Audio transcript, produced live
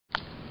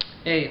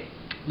Hey,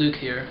 Luke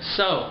here.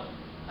 So,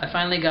 I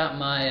finally got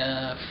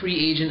my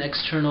FreeAgent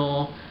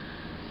external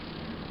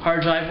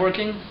hard drive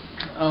working.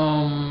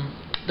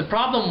 The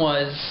problem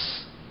was,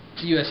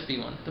 it's a USB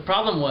one. The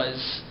problem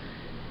was,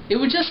 it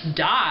would just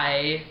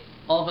die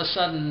all of a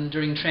sudden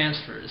during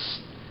transfers.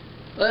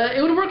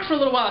 It would work for a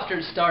little while after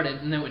it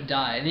started, and then it would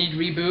die. And then you'd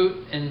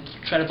reboot and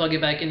try to plug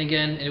it back in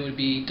again, and it would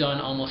be done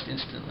almost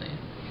instantly.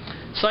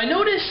 So I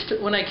noticed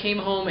when I came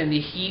home and the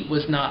heat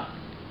was not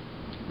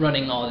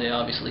running all day,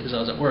 obviously, because I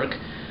was at work.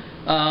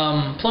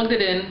 Plugged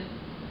it in.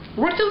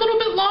 Worked a little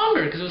bit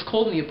longer because it was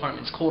cold in the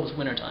apartment. It's cold as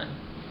wintertime.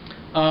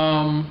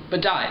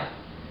 But died.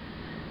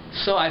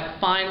 So I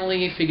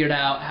finally figured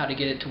out how to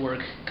get it to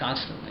work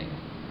constantly.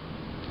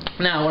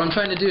 Now, what I'm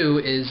trying to do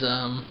is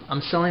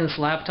I'm selling this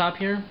laptop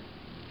here,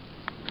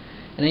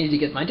 and I need to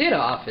get my data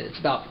off it. It's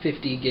about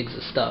 50 gigs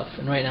of stuff,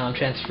 and right now I'm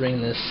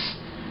transferring this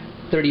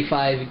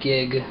 35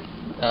 gig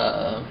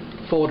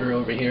folder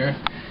over here.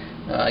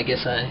 I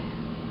guess I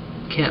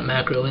can't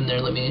macro in there.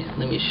 Let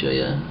me show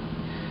you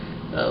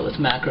with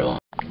macro.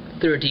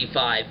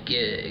 35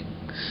 gigs.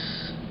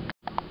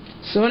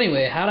 So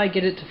anyway, how did I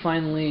get it to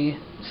finally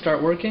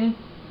start working?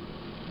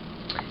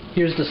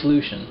 Here's the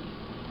solution.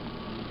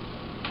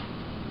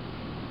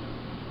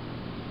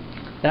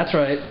 That's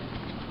right.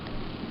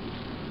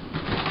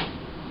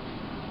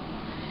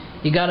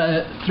 You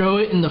gotta throw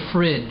it in the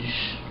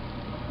fridge.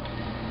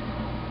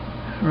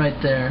 Right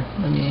there.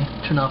 Let me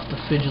turn off the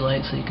fridge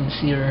light so you can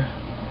see her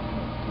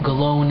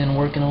glowing and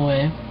working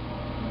away.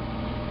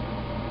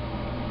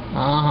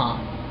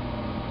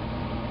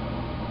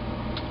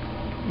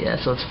 Yeah,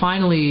 so it's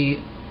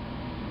finally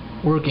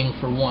working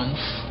for once.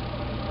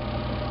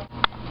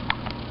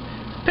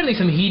 Apparently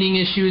some heating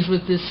issues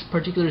with this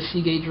particular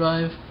Seagate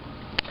drive.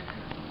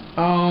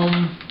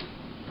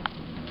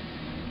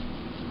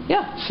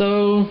 Yeah,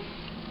 so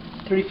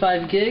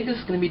 35 gigs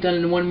is going to be done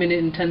in 1 minute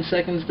and 10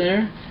 seconds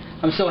there.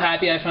 I'm so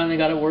happy I finally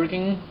got it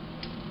working.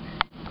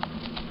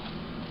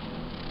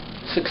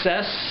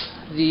 Success.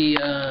 The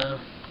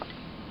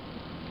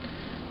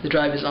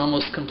drive is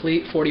almost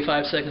complete,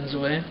 45 seconds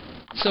away.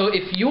 So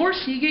if your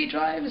Seagate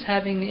drive is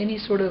having any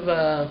sort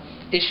of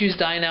issues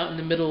dying out in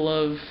the middle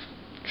of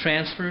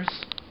transfers,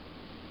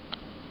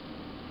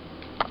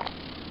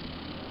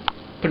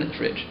 put it in the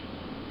fridge.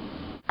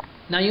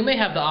 Now you may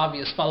have the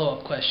obvious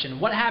follow-up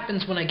question: what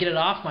happens when I get it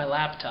off my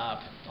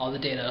laptop, all the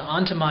data,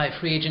 onto my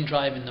FreeAgent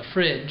drive in the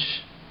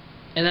fridge,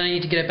 and then I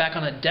need to get it back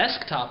on a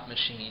desktop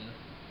machine?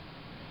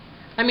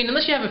 I mean,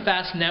 unless you have a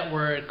fast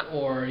network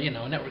or, you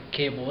know, network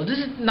cable, this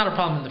is not a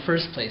problem in the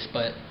first place.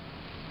 But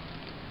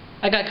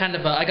I got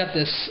I got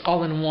this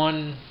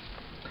all-in-one,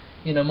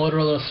 you know,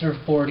 Motorola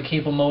Surfboard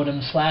cable modem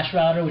 /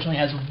 router, which only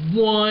has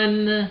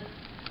one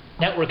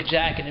network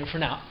jack in it for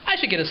now. I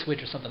should get a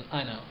switch or something,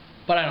 I know,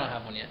 but I don't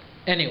have one yet.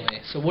 Anyway,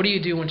 so what do you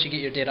do once you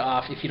get your data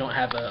off if you don't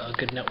have a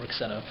good network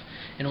setup?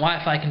 And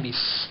Wi-Fi can be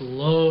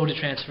slow to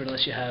transfer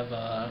unless you have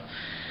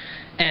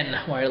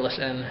wireless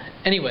N.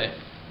 Anyway,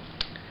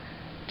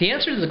 the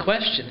answer to the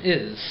question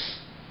is,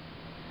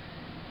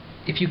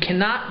 if you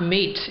cannot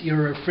mate your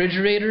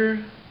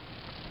refrigerator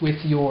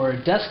with your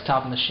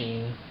desktop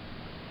machine,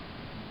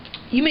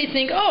 you may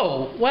think,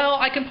 oh, well,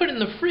 I can put it in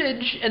the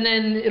fridge and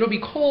then it'll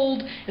be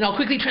cold and I'll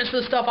quickly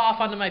transfer the stuff off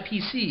onto my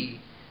PC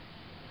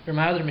or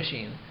my other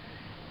machine.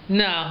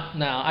 No,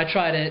 I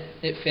tried it.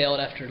 It failed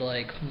after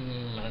like,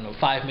 I don't know,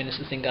 5 minutes.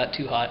 The thing got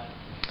too hot.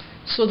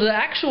 So the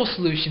actual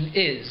solution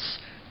is,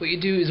 what you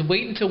do is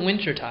wait until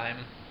winter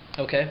time,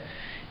 okay?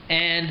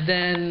 And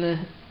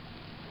then,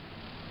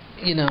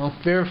 you know,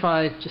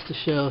 verify just to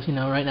show, you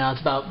know, right now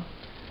it's about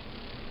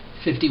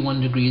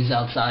 51 degrees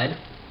outside.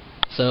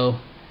 So,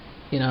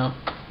 you know,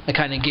 I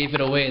kind of gave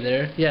it away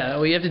there. Yeah,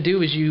 what you have to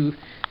do is you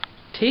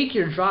take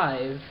your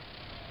drive,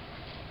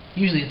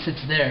 usually it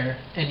sits there,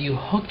 and you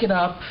hook it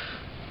up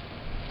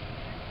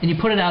and you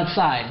put it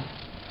outside,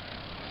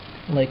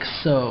 like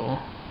so.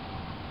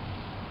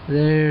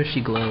 There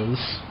she glows.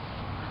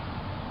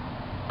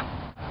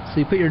 So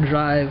you put your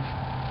drive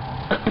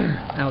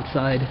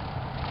outside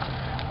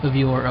of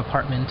your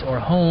apartment or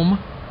home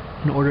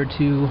in order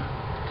to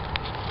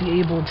be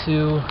able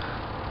to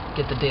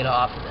get the data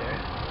off of there.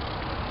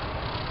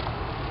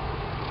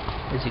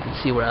 As you can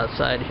see, we're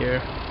outside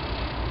here.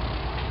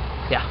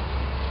 Yeah.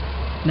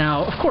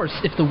 Now, of course,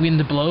 if the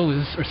wind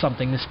blows or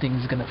something, this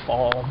thing's gonna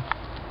fall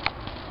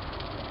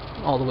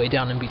all the way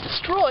down and be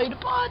destroyed,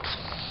 but,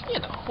 you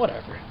know,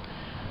 whatever.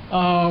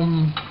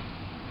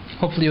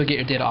 Hopefully you'll get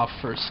your data off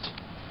first.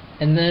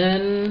 And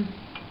then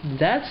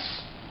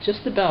that's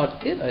just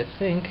about it, I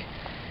think.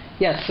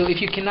 Yeah, so if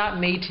you cannot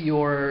mate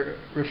your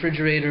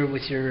refrigerator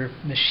with your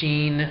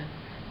machine,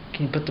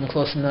 can you put them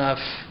close enough?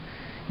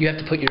 You have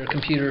to put your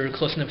computer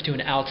close enough to an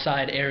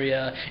outside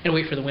area and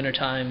wait for the winter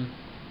time,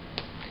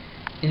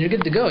 and you're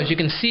good to go. As you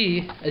can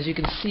see,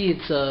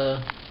 it's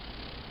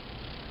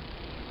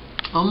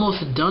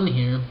almost done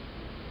here.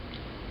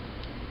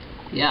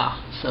 Yeah,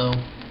 so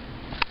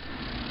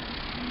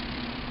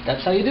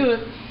that's how you do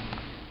it.